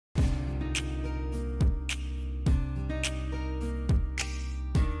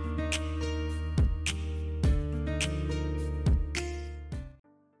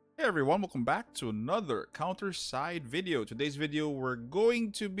Hey everyone, welcome back to another counter side video. Today's video we're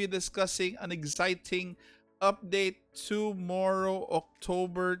going to be discussing an exciting update tomorrow,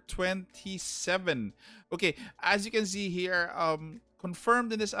 October 27. Okay, as you can see here,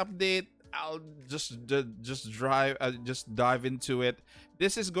 confirmed in this update, I'll just dive into it.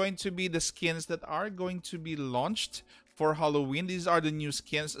 This is going to be the skins that are going to be launched for Halloween. These are the new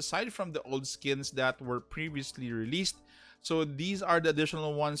skins aside from the old skins that were previously released. So these are the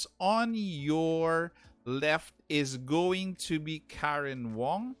additional ones. On your left is going to be Karen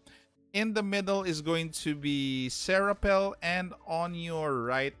Wong. In the middle is going to be Serapel. And on your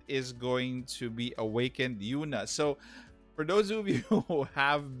right is going to be Awakened Yuna. So for those of you who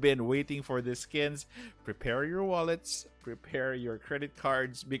have been waiting for the skins, prepare your wallets, prepare your credit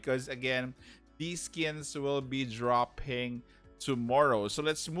cards, because again, these skins will be dropping tomorrow. So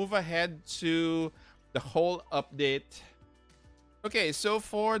let's move ahead to the whole update. Okay, so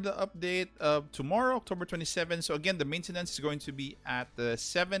for the update of tomorrow, October 27th, so again, the maintenance is going to be at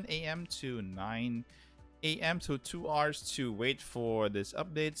 7 a.m. to 9 a.m. So 2 hours to wait for this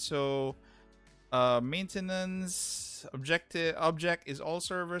update. So maintenance object is all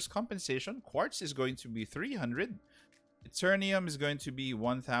servers compensation. Quartz is going to be 300. Eternium is going to be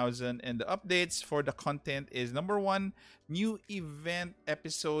 1000, and the updates for the content is number 1, new event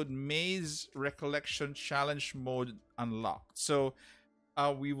episode Maze Recollection challenge mode unlocked. So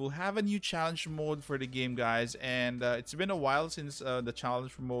we will have a new challenge mode for the game, guys, and it's been a while since the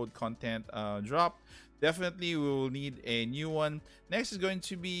challenge mode content dropped. Definitely we will need a new one. Next is going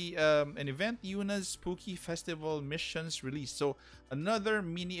to be an event, Yuna's Spooky Festival missions release. So another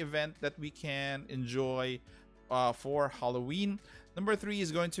mini event that we can enjoy for Halloween. Number 3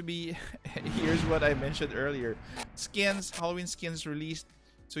 is going to be here's what I mentioned earlier, skins, Halloween skins released.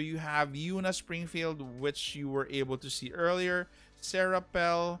 So you have Yuna Springfield, which you were able to see earlier,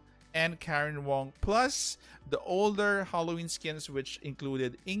 Serapel, and Karen Wong, plus the older Halloween skins, which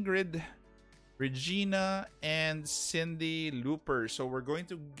included Ingrid, Regina, and Cindy Looper. So we're going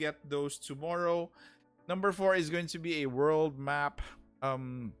to get those tomorrow. Number 4 is going to be a world map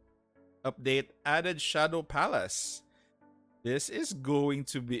update, added Shadow Palace. This is going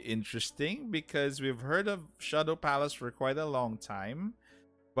to be interesting because we've heard of Shadow Palace for quite a long time,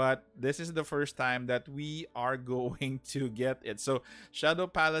 but this is the first time that we are going to get it. So Shadow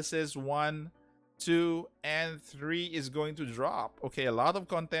Palaces 1, 2, and 3 is going to drop. Okay, a lot of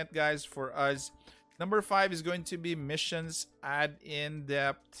content, guys, for us. Number 5 is going to be missions, add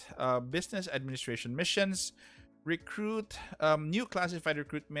in-depth business administration missions. Recruit, new classified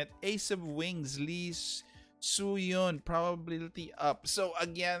recruitment, Ace of Wings, Lee Soo-yun, probability up. So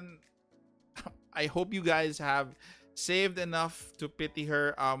again, I hope you guys have saved enough to pity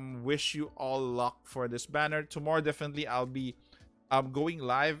her. Wish you all luck for this banner. Tomorrow definitely I'll be going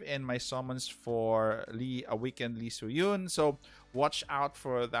live in my summons for Awakened Lee Soo-yun. So watch out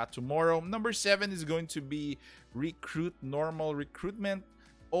for that tomorrow. Number 7 is going to be recruit normal recruitment.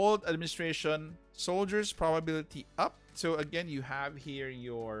 Old administration, soldiers probability up. So again, you have here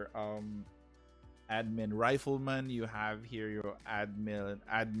your admin rifleman, you have here your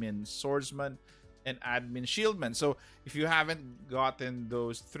admin swordsman, and admin shieldman. So if you haven't gotten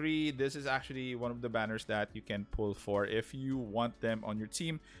those 3, this is actually one of the banners that you can pull for if you want them on your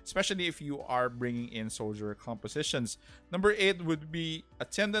team, especially if you are bringing in soldier compositions. Number 8 would be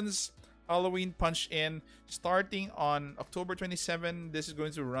attendance. Halloween Punch In, starting on October 27. This is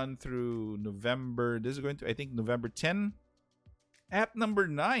going to run through November. This is going to, I think, November 10. At number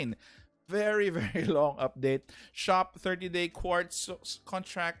 9, very, very long update. Shop 30-day Quartz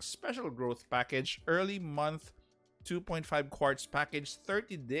contract special growth package. Early month 2.5 Quartz package.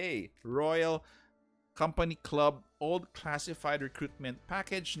 30-day Royal Company Club old classified recruitment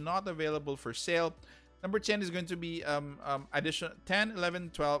package. Not available for sale. Number 10 is going to be addition 10, 11,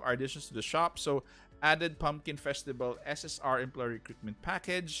 12 are additions to the shop. So added Pumpkin Festival SSR employee recruitment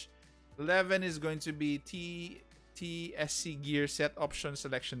package. 11 is going to be TSC gear set option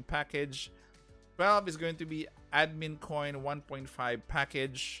selection package. 12 is going to be admin coin 1.5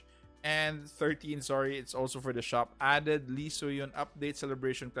 package. And 13, sorry, it's also for the shop, added Lee Soo-yun update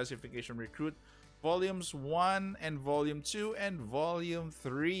celebration classification recruit volumes 1 and volume 2 and volume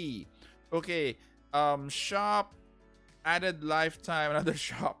 3. Okay, shop added lifetime, another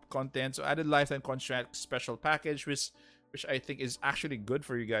shop content, so added lifetime contract special package, which I think is actually good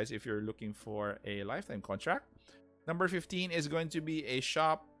for you guys if you're looking for a lifetime contract. Number 15 is going to be a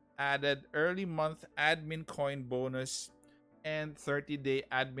shop added early month admin coin bonus and 30-day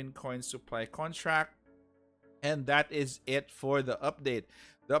admin coin supply contract. And that is it for the update.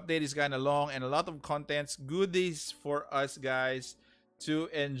 The update is kind of long and a lot of contents, goodies for us, guys. to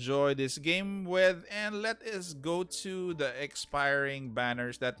enjoy this game with. And let us go to the expiring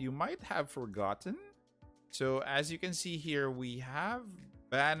banners that you might have forgotten. So as you can see here, we have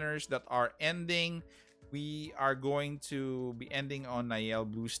banners that are ending. We are going to be ending on Niall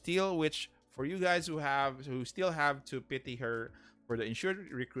Blue Steel, which for you guys who still have to pity her for the insured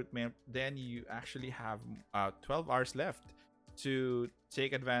recruitment, then you actually have 12 hours left to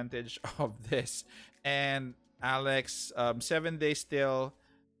take advantage of this. And Alex, 7 days still.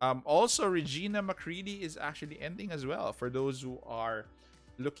 Also, Regina McCready is actually ending as well for those who are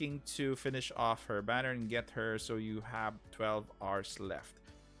looking to finish off her banner and get her, so you have 12 hours left.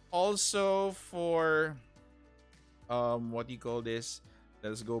 Also for what do you call this?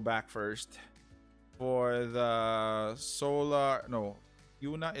 Let's go back first. For the solar, no,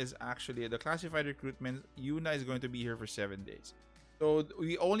 Yuna is actually the classified recruitment. Yuna is going to be here for 7 days. So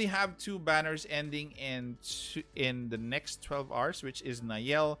we only have two banners ending in the next 12 hours, which is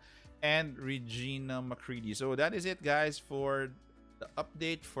Nayel and Regina McCready. So that is it, guys, for the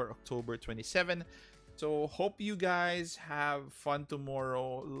update for October 27. So hope you guys have fun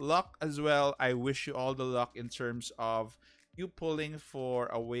tomorrow. Luck as well. I wish you all the luck in terms of you pulling for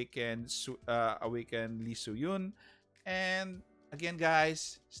Awaken Lee Soo-yoon. And again,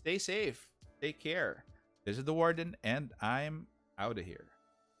 guys, stay safe. Take care. This is the Warden, and I'm out of here.